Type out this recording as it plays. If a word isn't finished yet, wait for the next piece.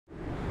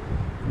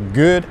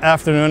Good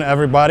afternoon,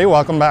 everybody.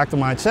 Welcome back to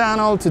my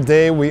channel.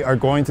 Today we are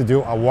going to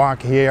do a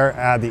walk here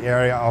at the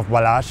area of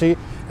Balashi,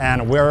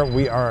 and where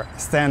we are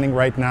standing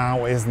right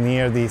now is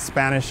near the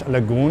Spanish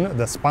Lagoon,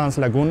 the Spanish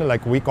Lagoon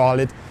like we call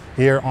it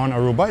here on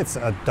Aruba. It's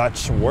a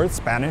Dutch word,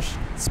 Spanish,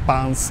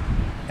 Spans,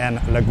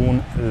 and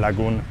lagoon,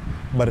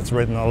 but it's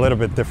written a little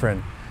bit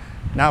different.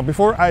 Now,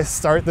 before I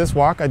start this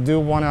walk, I do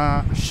want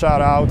to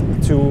shout out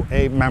to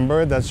a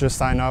member that's just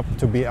signed up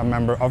to be a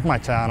member of my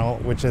channel,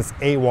 which is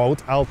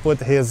Awout. I'll put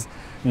his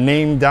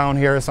name down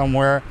here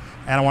somewhere,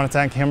 and I want to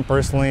thank him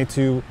personally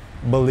to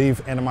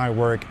believe in my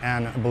work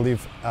and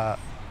believe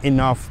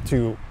enough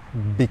to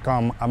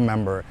become a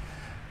member.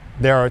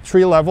 There are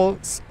 3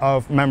 levels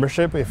of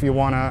membership. If you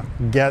want to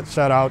get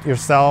shout out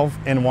yourself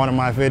in one of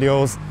my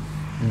videos,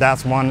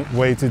 that's one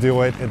way to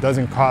do it. It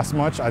doesn't cost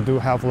much. I do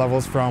have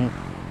levels from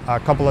a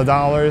couple of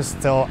dollars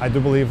till I do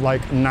believe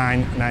like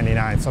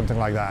 $9.99, something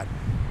like that.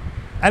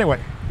 Anyway,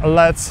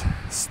 let's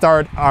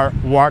start our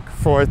walk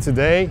for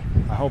today.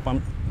 I hope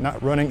I'm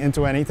not running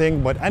into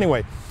anything, but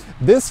anyway,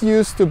 this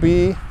used to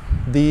be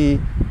the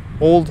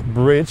old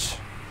bridge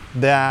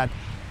that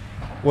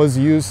was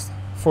used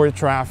for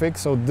traffic.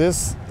 So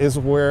this is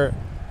where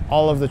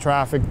all of the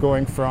traffic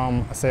going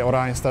from, say,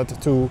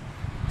 Oranjestad to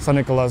San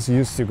Nicolas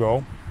used to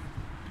go.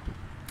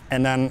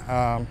 And then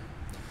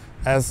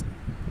as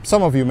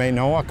some of you may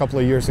know, a couple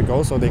of years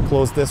ago, so they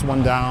closed this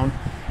one down.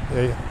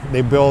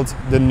 They built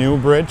the new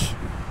bridge,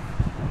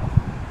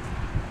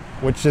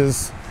 which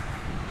is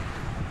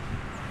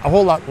a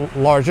whole lot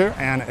larger,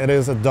 and it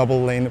is a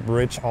double-lane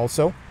bridge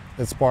also.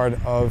 It's part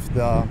of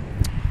the,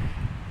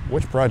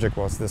 which project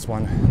was this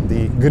one?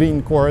 The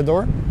Green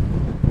Corridor.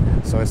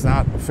 So it's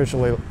not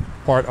officially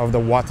part of the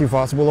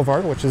Wativas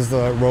Boulevard, which is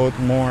the road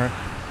more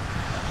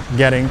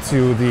getting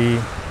to the,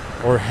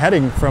 or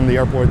heading from the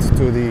airport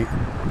to the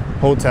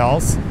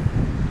hotels.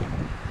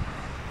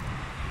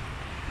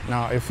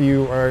 Now, if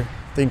you are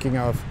thinking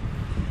of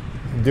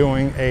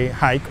doing a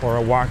hike or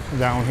a walk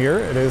down here,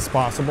 it is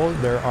possible.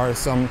 There are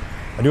some,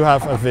 I do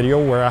have a video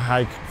where I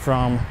hike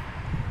from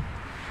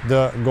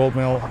the gold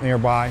mill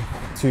nearby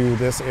to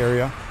this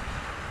area.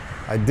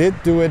 I did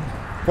do it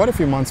quite a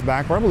few months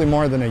back, probably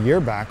more than a year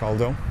back,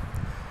 although.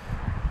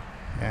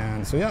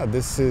 And so yeah,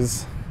 this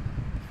is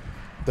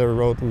the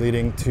road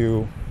leading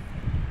to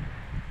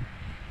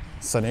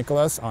San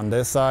Nicolas on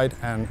this side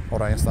and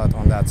Oranjestad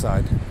on that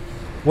side.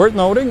 Worth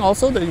noting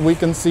also that we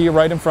can see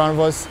right in front of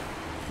us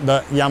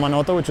the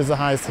Yamanote, which is the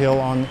highest hill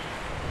on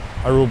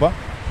Aruba.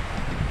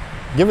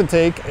 Give and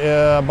take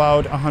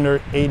about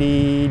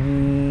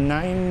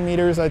 189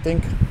 meters, I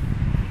think,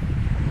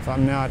 if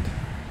I'm not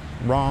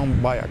wrong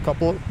by a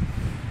couple.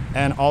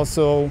 And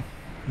also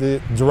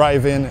the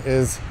drive-in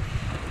is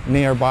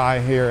nearby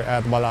here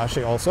at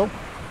Balashi also.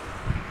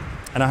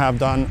 And I have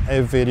done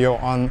a video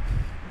on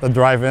the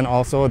drive-in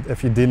also.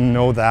 If you didn't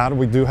know that,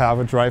 we do have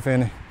a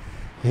drive-in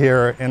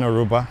here in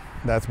Aruba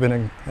that's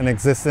been in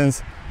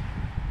existence.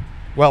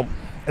 Well,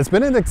 it's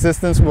been in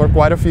existence for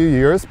quite a few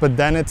years, but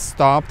then it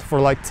stopped for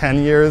like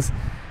 10 years.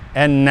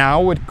 And now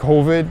with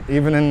COVID,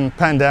 even in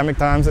pandemic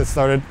times, it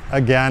started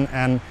again.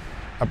 And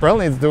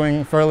apparently it's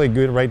doing fairly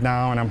good right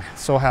now. And I'm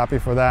so happy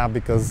for that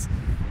because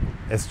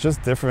it's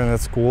just different.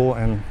 It's cool.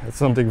 And it's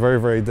something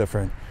very, very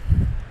different.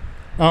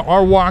 Now,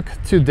 our walk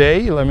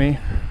today, let me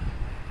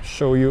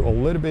show you a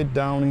little bit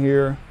down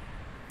here.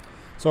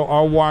 So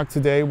our walk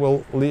today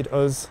will lead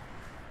us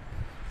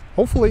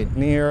hopefully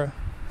near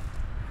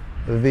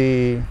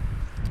the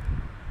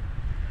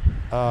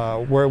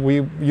where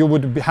you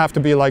would have to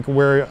be like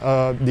where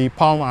the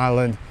Palm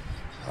Island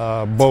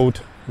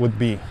boat would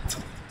be.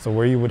 So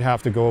where you would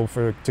have to go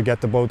to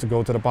get the boat to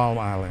go to the Palm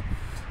Island.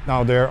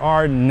 Now there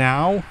are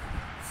now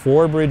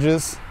 4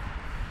 bridges.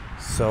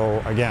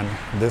 So again,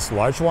 this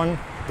large one,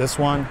 this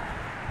one,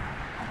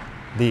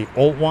 the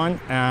old one,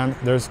 and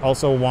there's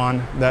also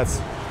one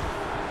that's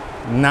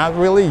not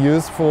really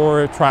used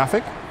for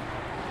traffic,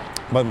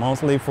 but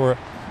mostly for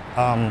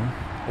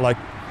like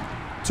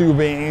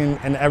tubing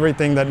and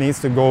everything that needs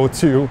to go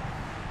to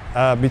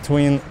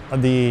between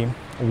the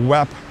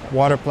WEP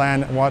water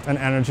plant, water and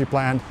energy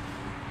plant,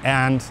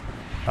 and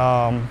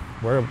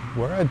where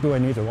do I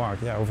need to walk?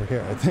 Yeah, over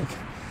here, I think.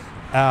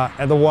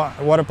 At the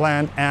water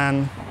plant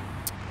and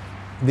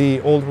the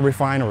old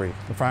refinery.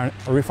 The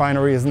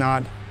refinery is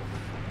not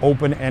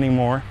open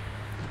anymore,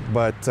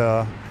 but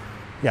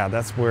yeah,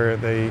 that's where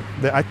they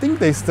I think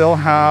they still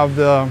have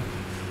the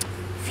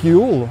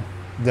fuel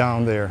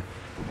down there.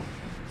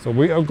 So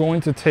we are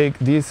going to take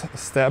these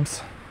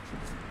steps.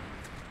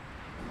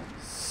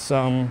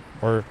 Some,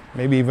 or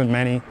maybe even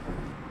many,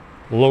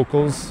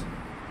 locals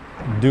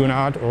do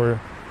not, or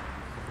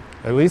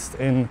at least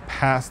in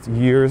past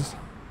years,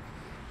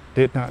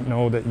 did not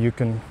know that you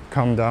can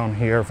come down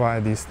here via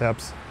these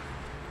steps.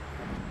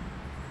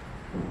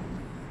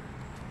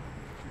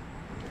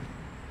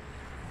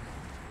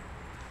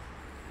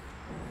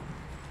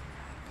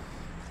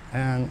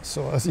 And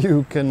so as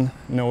you can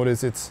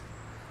notice, it's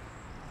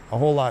a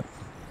whole lot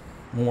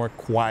more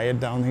quiet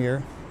down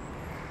here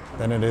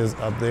than it is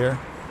up there.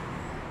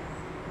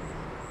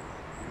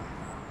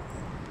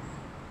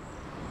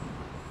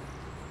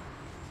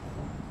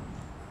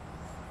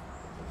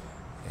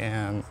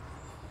 and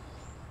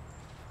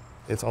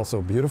it's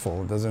also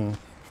beautiful. It doesn't,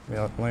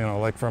 you know,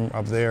 like from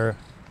up there,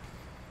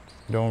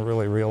 you don't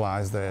really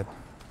realize that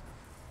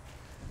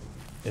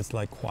it's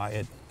like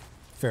quiet,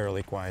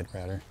 fairly quiet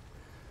rather,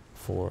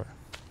 for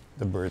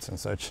the birds and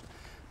such.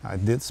 I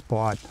did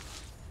spot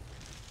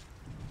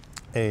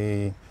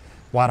a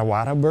wada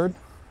wada bird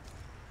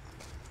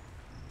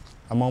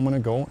a moment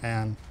ago,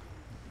 and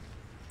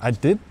I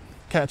did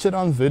catch it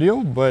on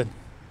video, but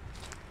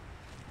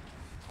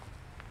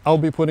I'll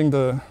be putting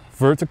the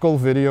vertical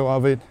video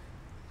of it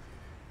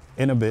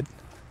in a bit.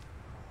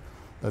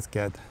 Let's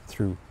get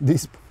through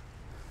these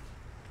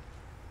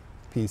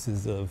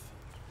pieces of,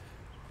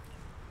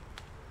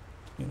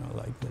 you know,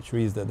 like the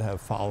trees that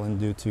have fallen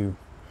due to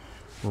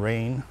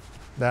rain.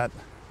 That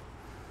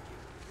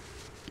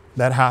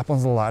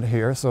happens a lot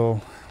here.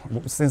 So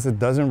since it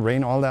doesn't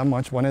rain all that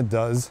much, when it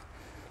does,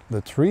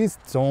 the trees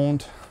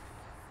don't,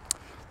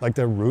 like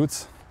their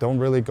roots don't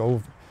really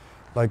go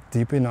like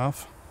deep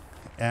enough.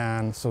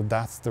 And so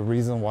that's the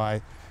reason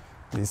why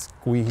these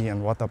squeahy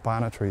and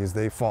watapana trees,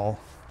 they fall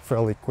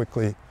fairly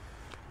quickly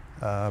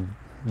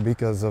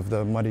because of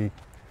the muddy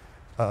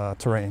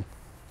terrain.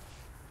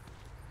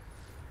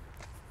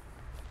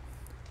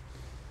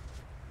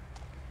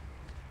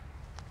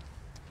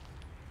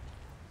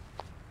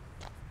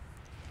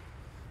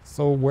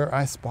 So where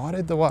I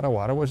spotted the wada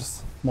wada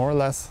was more or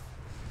less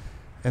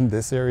in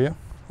this area.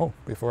 Oh,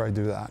 before I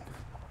do that,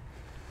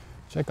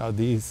 check out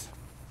these.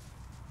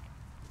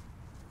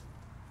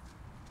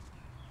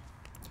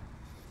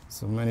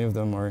 So many of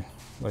them are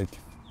like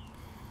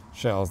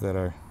shells that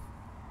are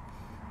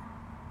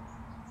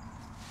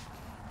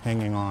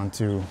hanging on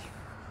to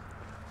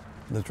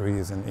the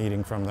trees and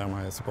eating from them,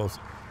 I suppose.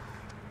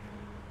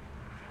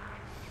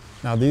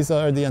 Now these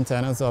are the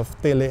antennas of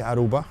Tele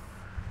Aruba.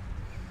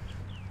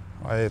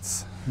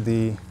 It's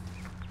the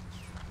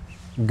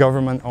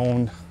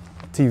government-owned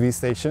TV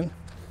station,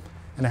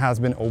 and it has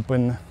been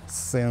open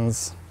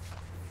since,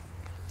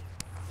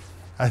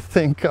 I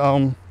think,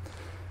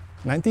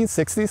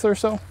 1960s or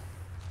so.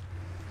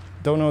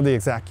 Don't know the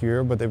exact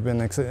year, but they've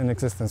been in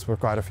existence for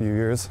quite a few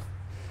years.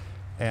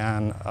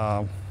 And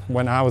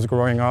when I was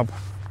growing up,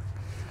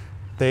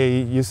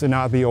 they used to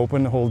not be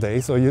open the whole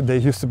day. So they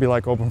used to be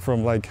like open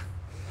from like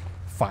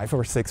 5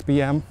 or 6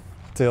 p.m.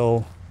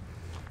 till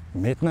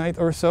midnight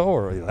or so,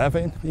 or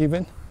 11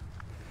 even.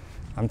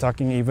 I'm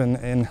talking even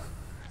in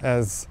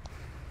as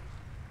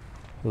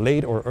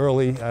late or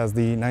early as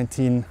the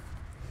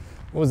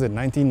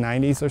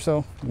 1990s or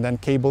so. And then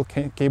cable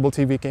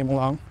TV came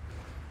along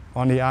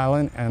on the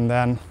island, and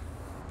then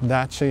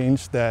that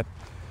changed. That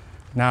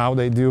now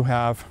they do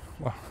have,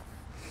 well,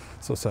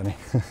 so sunny.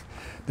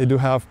 They do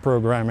have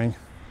programming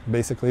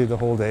basically the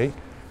whole day,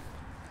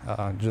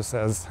 just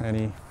as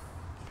any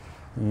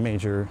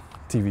major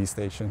TV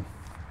station.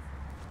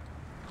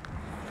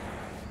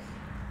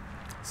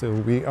 So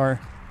we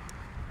are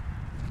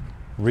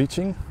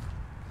reaching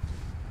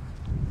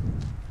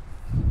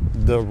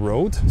the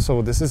road.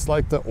 So this is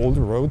like the old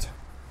road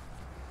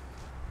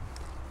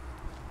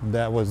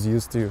that was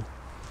used to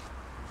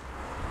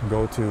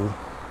go to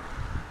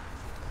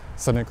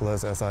St.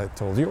 Nicholas, as I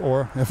told you,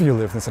 or if you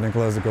live in St.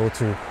 Nicholas, go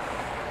to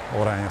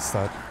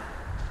Oranjestad.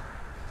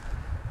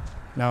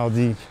 Now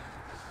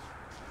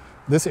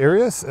this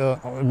area is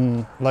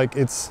like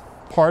it's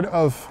part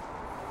of,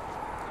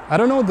 I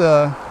don't know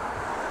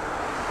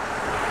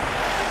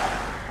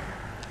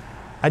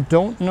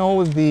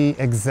the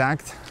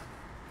exact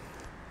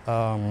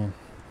how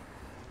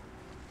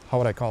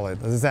would I call it,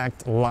 the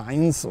exact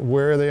lines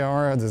where they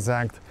are, the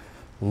exact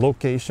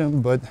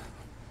location, but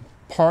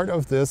part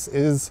of this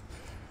is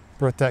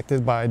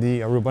protected by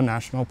the Aruba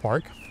National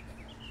Park.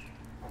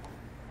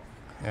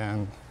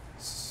 And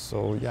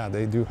so yeah,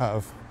 they do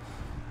have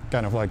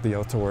kind of like the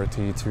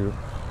authority to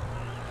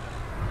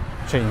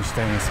change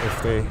things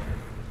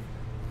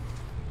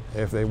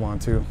if they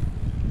want to.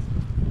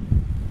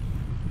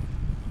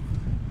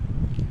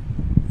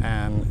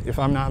 And if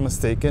I'm not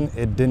mistaken,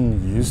 it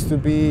didn't used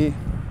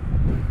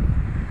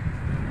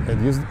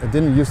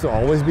to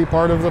always be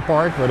part of the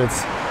park, but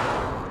it's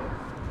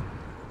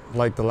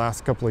like the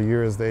last couple of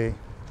years they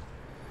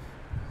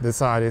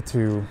decided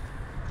to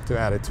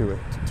add it to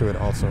it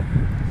also.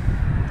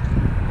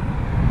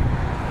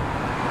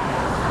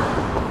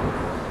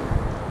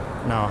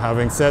 Now,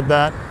 having said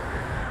that,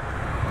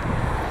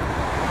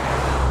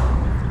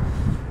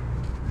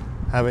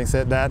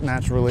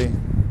 naturally,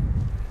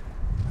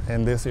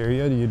 in this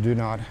area, you do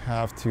not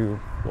have to,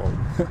 whoa,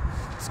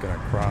 it's gonna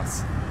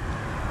cross.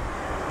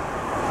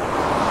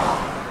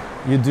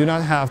 You do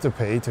not have to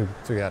pay to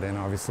get in,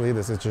 obviously.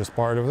 This is just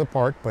part of the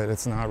park, but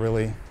it's not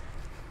really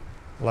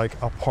like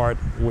a part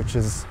which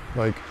is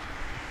like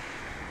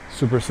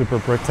super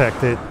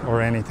protected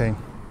or anything.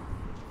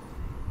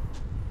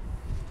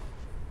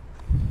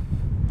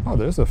 Oh,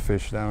 there's a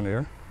fish down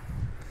there,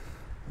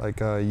 like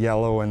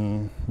yellow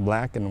and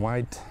black and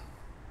white.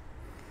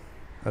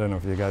 I don't know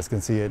if you guys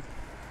can see it.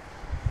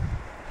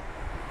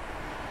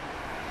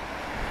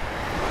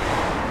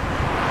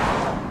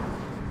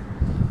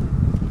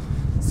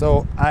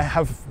 So I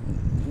have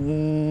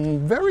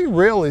very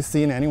rarely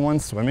seen anyone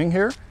swimming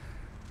here.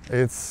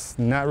 It's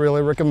not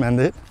really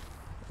recommended,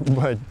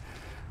 but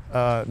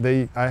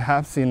I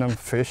have seen them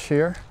fish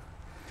here,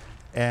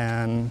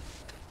 and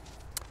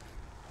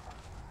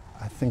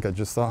I think I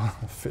just saw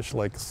a fish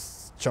like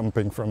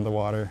jumping from the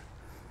water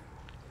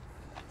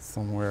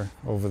somewhere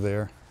over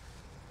there.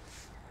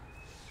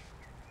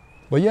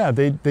 But yeah,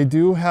 they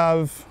do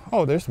have,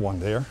 oh, there's one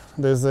there.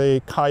 There's a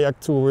kayak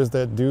tours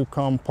that do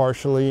come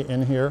partially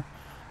in here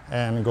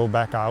and go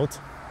back out.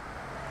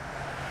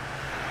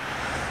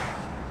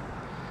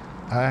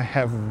 I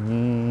have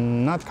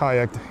not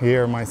kayaked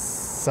here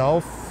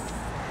myself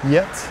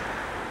yet.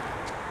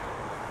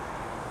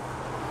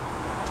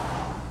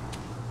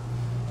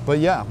 But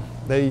yeah,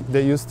 they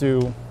used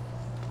to,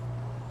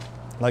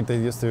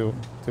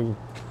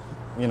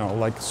 you know,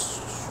 like,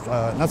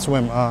 not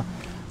swim,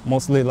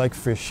 mostly like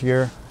fish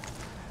here.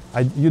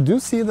 You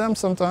do see them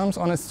sometimes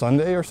on a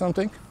Sunday or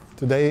something.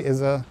 Today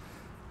is a,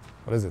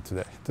 what is it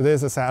today? Today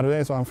is a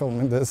Saturday, so I'm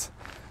filming this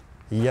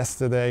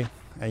yesterday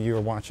and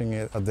you're watching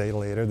it a day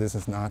later. This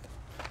is not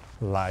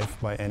live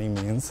by any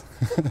means.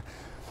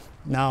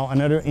 Now,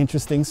 another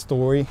interesting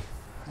story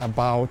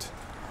about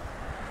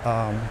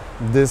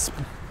this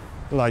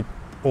like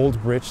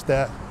old bridge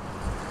that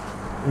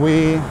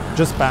we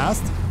just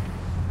passed.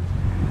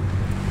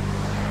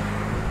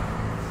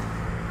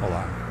 Hold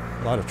on,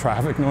 a lot of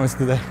traffic noise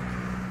today.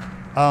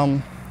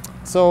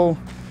 So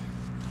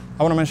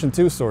I want to mention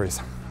two stories.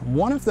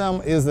 One of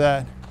them is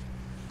that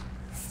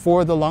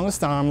for the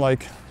longest time,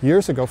 like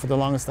years ago, for the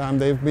longest time,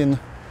 they've been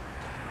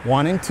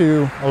wanting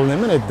to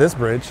eliminate this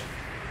bridge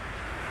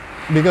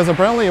because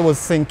apparently it was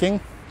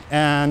sinking,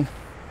 and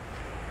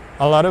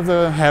a lot of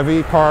the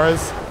heavy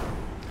cars,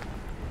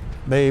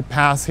 they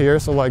pass here.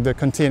 So like the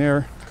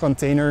container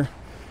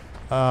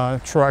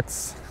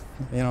trucks,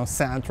 you know,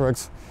 sand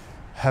trucks,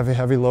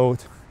 heavy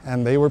load,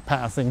 and they were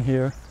passing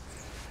here.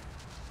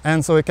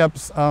 And so it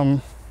kept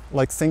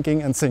like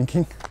sinking and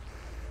sinking.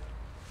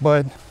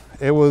 But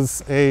it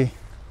was a,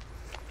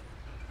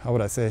 how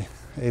would I say,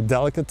 a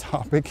delicate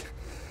topic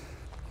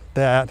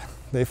that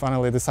they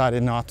finally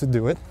decided not to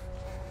do it.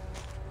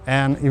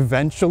 And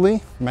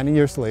eventually, many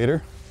years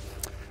later,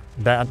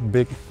 that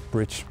big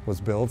bridge was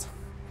built,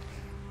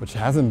 which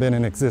hasn't been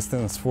in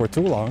existence for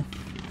too long.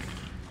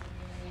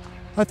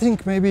 I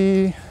think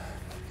maybe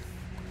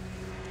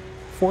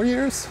 4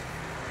 years,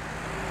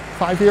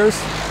 5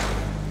 years,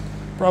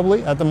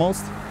 probably at the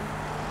most.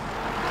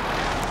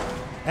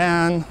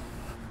 And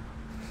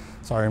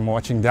sorry, I'm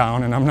watching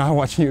down and I'm not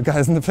watching you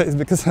guys in the face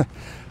because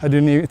I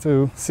do need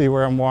to see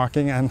where I'm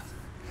walking, and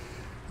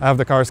I have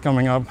the cars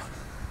coming up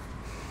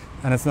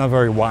and it's not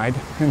very wide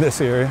in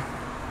this area.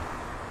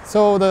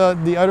 So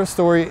the other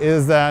story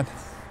is that,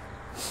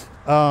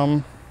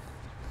 what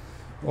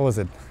was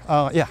it?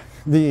 Yeah,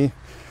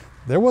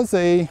 there was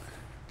I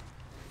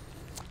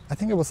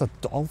think it was a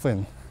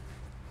dolphin.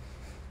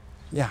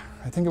 Yeah,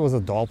 I think it was a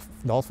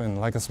dolphin,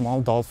 like a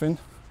small dolphin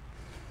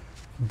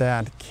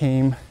that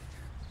came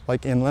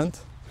like inland,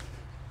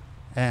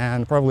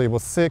 and probably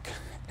was sick,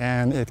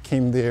 and it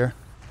came there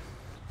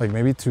like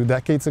maybe 2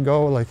 decades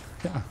ago, like,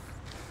 yeah,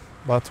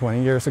 about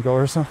 20 years ago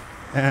or so.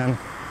 And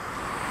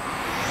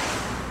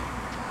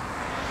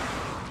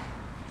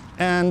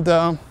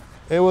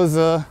it was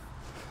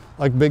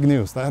like big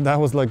news. That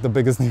was like the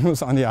biggest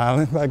news on the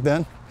island back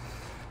then.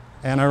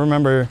 And I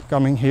remember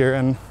coming here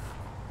and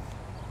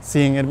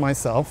seeing it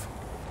myself.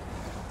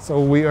 So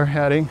we are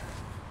heading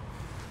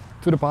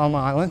to the Palm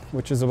Island,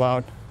 which is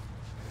about,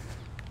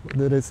 what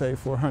did it say,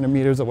 400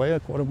 meters away, a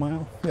quarter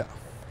mile? Yeah.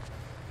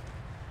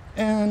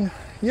 And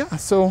yeah,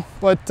 so,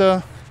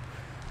 but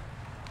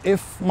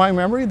if my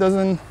memory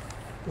doesn't,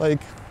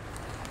 like,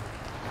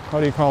 how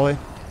do you call it?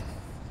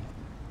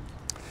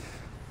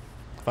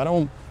 If I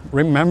don't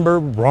remember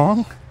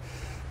wrong,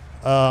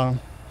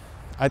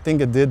 I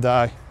think it did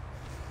die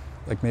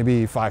like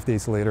maybe 5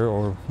 days later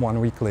or 1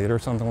 week later,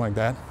 something like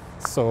that.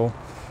 So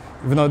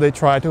even though they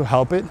tried to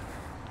help it,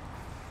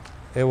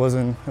 it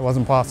wasn't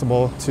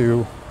possible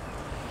to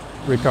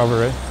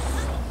recover it.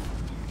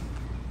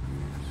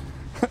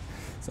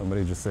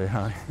 Somebody just say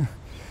hi.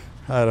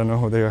 I don't know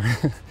who they are.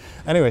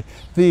 Anyway,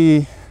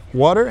 the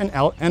water and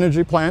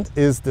energy plant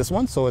is this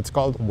one. So it's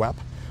called WEP,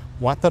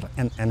 Water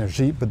en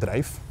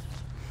Energiebedrijf,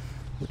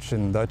 which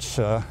in Dutch,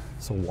 so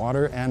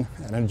water and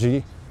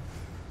energy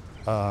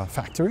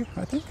factory,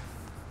 I think.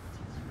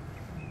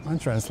 My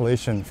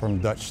translation from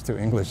Dutch to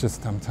English is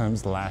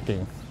sometimes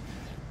lacking,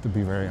 to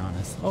be very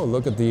honest. Oh,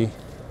 look at the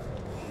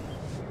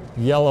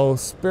yellow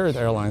Spirit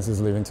Airlines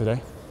is leaving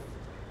today.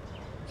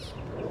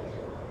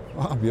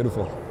 Wow,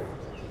 beautiful.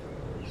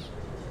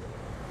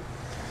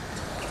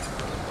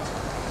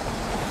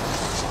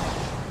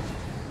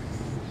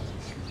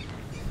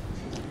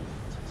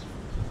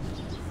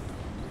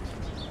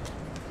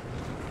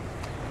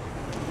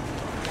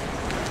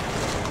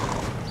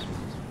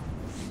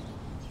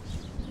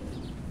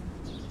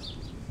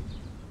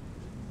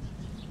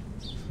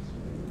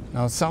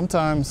 Now,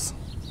 sometimes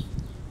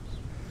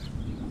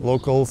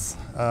locals,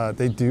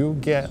 they do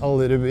get a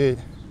little bit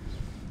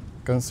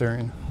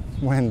concerned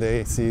when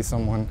they see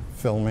someone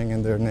filming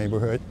in their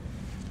neighborhood.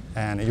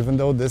 And even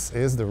though this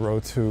is the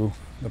road to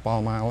the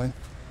Palm Island,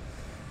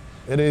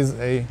 it is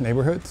a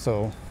neighborhood,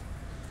 so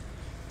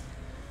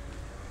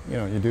you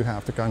know, you do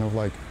have to kind of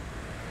like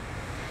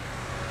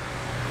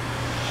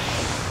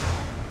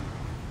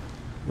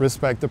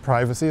respect the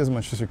privacy as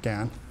much as you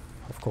can,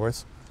 of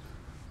course.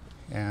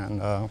 And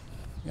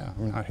yeah,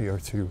 I'm not here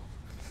to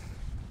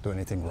do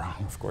anything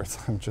wrong, of course.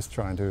 I'm just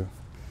trying to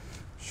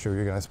show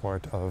you guys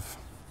part of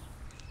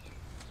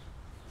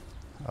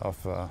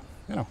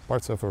you know,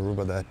 parts of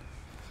Aruba that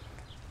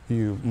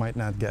you might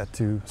not get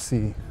to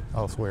see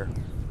elsewhere.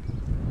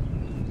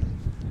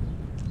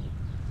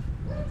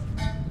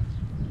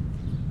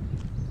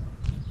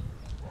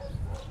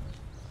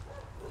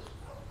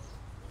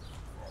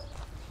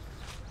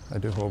 I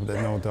do hope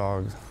that no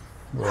dogs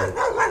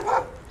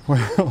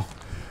will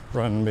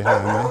run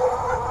behind me.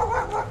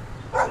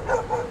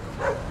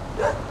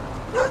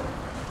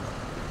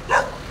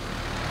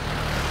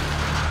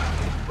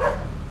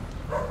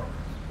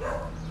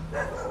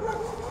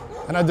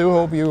 And I do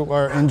hope you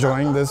are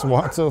enjoying this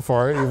walk so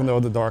far, even though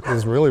the dog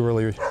is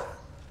really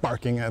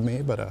barking at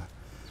me. But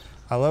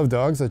I love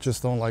dogs. I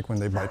just don't like when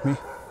they bite me.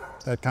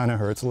 That kind of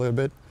hurts a little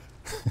bit.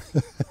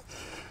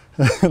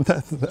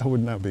 That would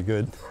not be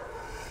good.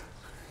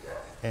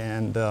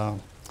 And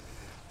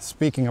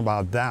speaking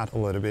about that a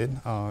little bit,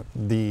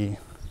 the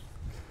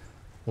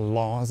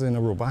laws in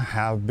Aruba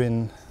have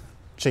been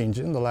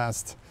changing the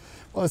last,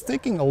 well, it's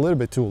taking a little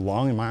bit too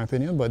long in my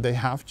opinion, but they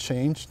have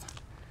changed.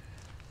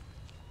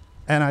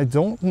 And I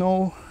don't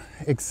know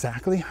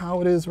exactly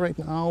how it is right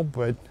now,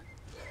 but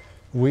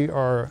we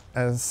are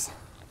as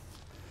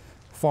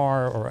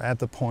far or at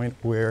the point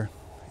where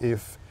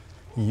if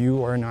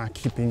you are not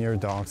keeping your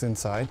dogs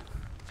inside,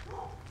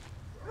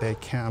 they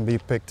can be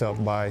picked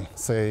up by,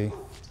 say,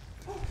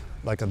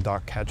 like a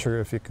dog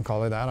catcher, if you can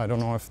call it that. I don't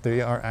know if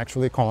they are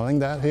actually calling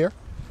that here.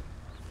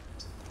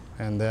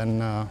 And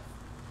then, I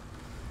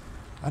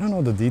don't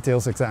know the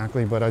details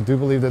exactly, but I do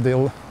believe that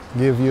they'll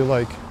give you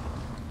like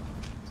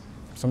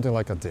something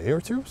like a day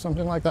or two,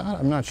 something like that.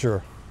 I'm not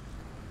sure.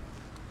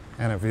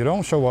 And if you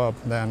don't show up,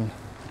 then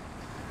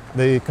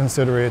they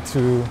consider it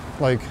to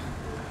like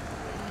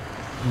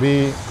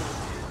be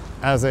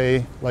as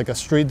a like a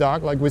street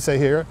dog, like we say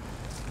here.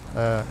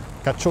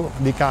 Cacho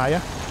di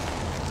Kaya.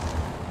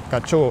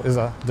 Cacho is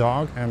a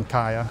dog and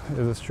Kaya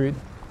is a street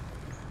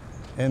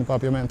in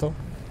Papiamento.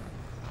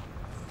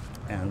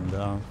 And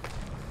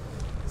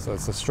so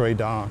it's a stray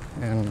dog.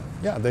 And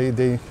yeah,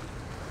 they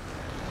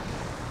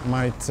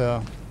might,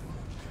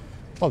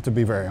 well, to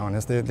be very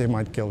honest, they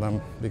might kill them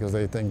because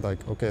they think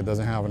like, okay, it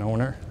doesn't have an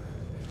owner.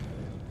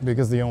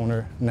 Because the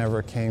owner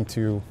never came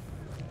to,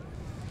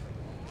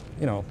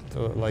 you know,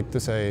 to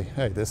say,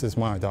 hey, this is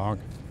my dog.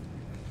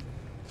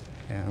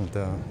 And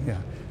yeah,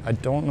 I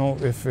don't know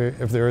if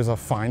there is a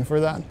fine for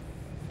that.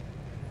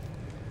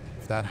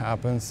 If that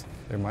happens,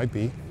 there might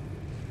be,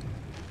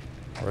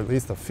 or at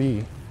least a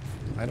fee.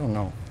 I don't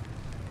know.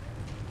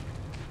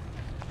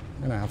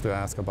 I'm gonna have to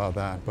ask about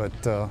that.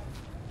 But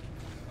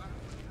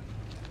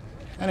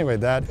anyway,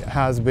 that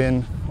has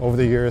been, over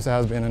the years,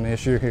 has been an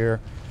issue here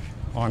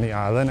on the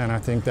island. And I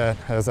think that,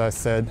 as I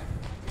said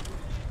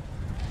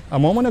a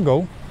moment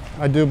ago,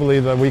 I do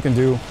believe that we can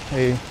do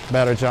a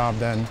better job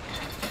than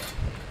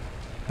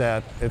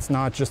that. It's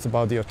not just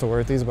about the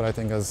authorities, but I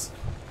think as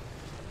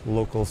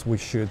locals we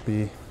should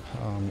be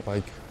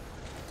like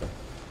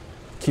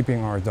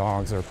keeping our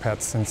dogs or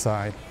pets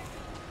inside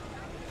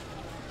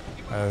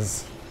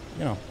as,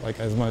 you know, like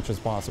as much as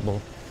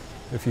possible.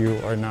 If you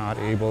are not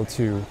able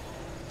to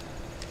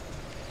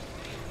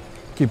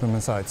keep them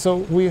inside. So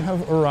we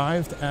have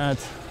arrived at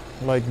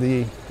like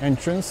the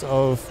entrance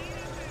of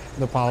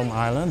the Palm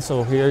Island.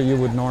 So here you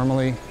would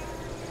normally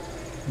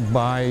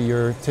buy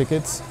your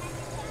tickets.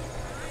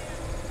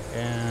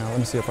 And let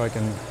me see if I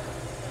can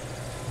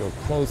go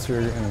closer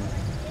and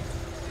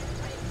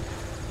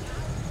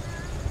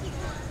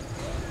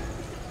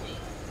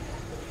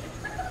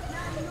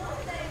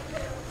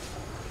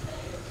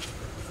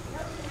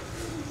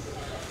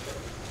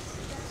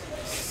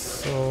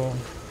so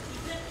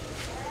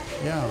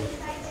yeah,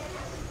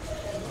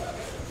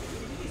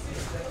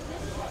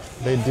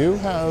 they do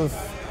have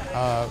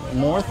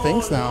more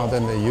things now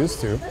than they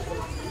used to.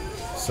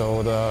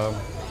 So the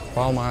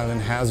Palm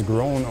Island has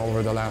grown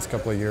over the last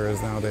couple of years.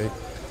 Now they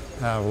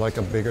have like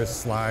a bigger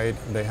slide.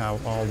 They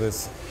have all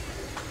these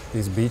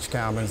beach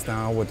cabins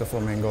now with the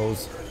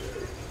flamingos.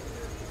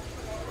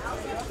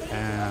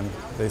 And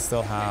they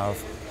still have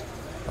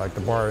like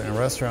the bar and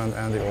restaurant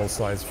and the old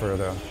slides for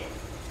the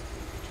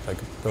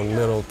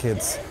little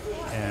kids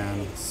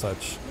and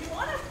such.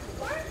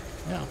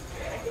 Yeah.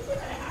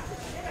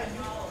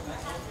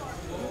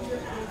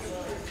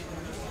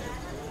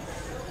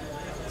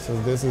 So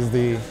this is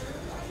the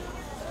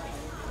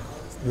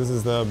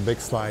big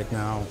slide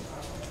now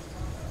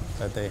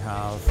that they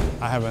have.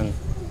 I haven't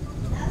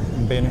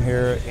been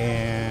here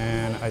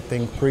in, I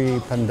think,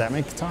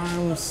 pre-pandemic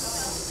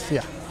times.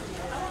 Yeah,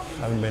 I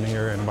haven't been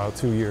here in about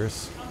 2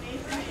 years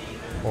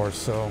or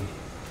so.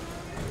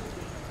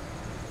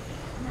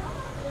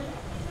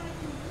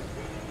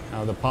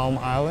 Now the Palm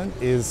Island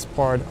is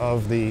part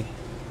of the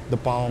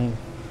Palm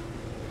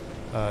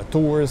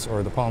Tours,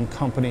 or the Palm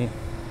Company.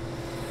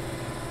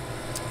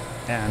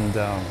 And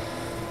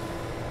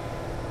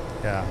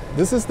yeah,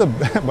 this is the,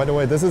 by the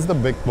way, this is the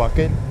big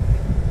bucket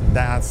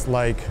that's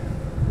like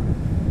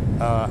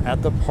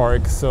at the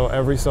park. So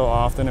every so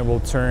often it will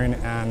turn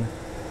and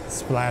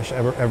splash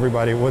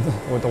everybody with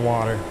the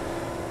water.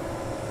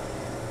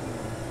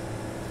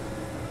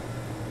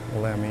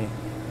 Let me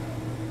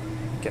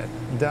get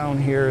down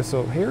here.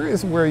 So here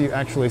is where you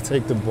actually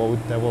take the boat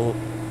that will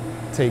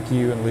take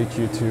you and lead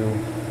you to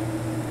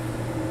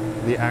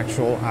the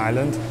actual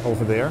island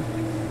over there.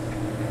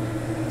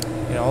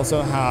 You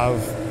also have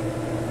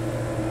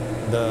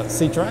the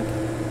sea track,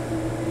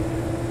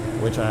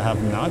 which I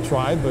have not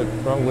tried, but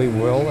probably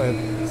will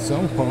at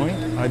some point.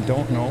 I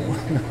don't know.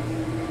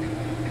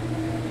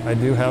 I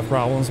do have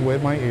problems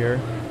with my ear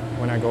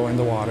when I go in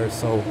the water,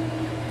 so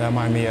that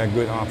might be a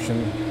good option,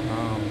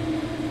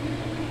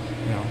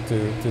 you know,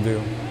 to do.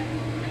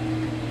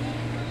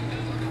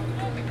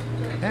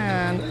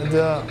 And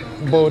the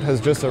boat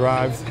has just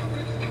arrived.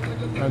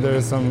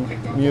 There's some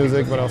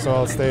music, but also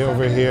I'll stay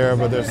over here.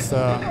 But there's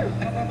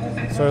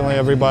certainly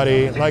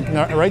everybody. Like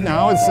right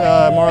now, it's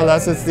more or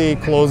less it's the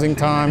closing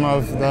time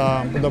of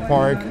the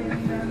park.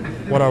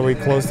 What are we,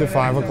 close to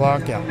 5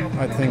 o'clock? Yeah,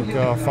 I think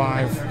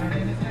 5.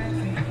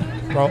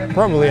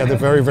 Probably at the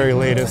very, very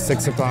latest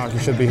 6 o'clock you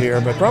should be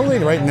here. But probably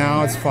right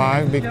now it's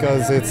 5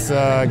 because it's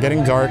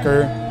getting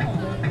darker.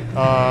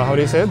 How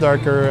do you say it?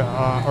 Darker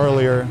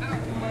earlier.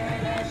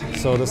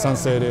 So the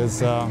sunset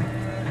is.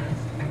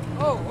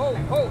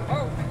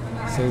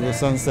 So the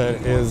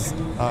sunset is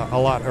a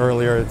lot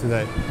earlier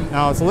today.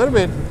 Now it's a little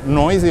bit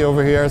noisy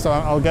over here, so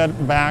I'll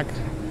get back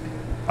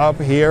up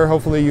here.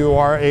 Hopefully you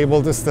are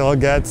able to still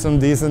get some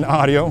decent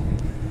audio,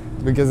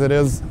 because it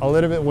is a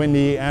little bit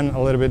windy and a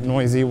little bit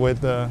noisy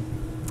with the,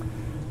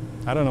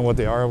 I don't know what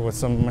they are, with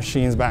some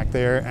machines back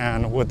there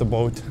and with the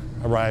boat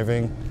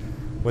arriving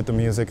with the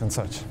music and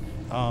such.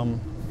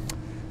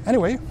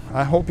 Anyway,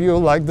 I hope you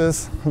like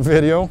this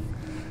video.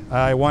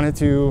 I wanted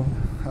to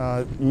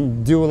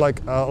do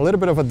like a little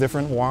bit of a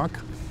different walk,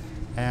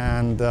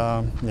 and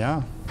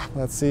yeah,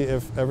 let's see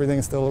if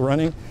everything's still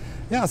running.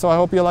 Yeah, so I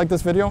hope you like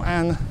this video,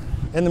 and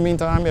in the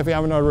meantime, if you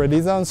haven't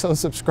already done so,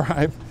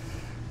 subscribe,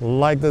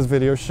 like this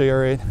video,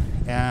 share it,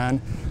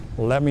 and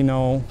let me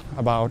know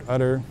about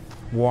other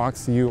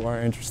walks you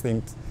are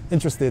interested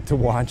to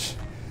watch.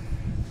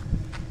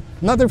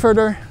 Nothing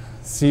further.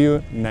 See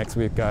you next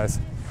week, guys.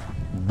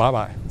 Bye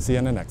bye. See you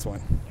in the next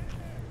one.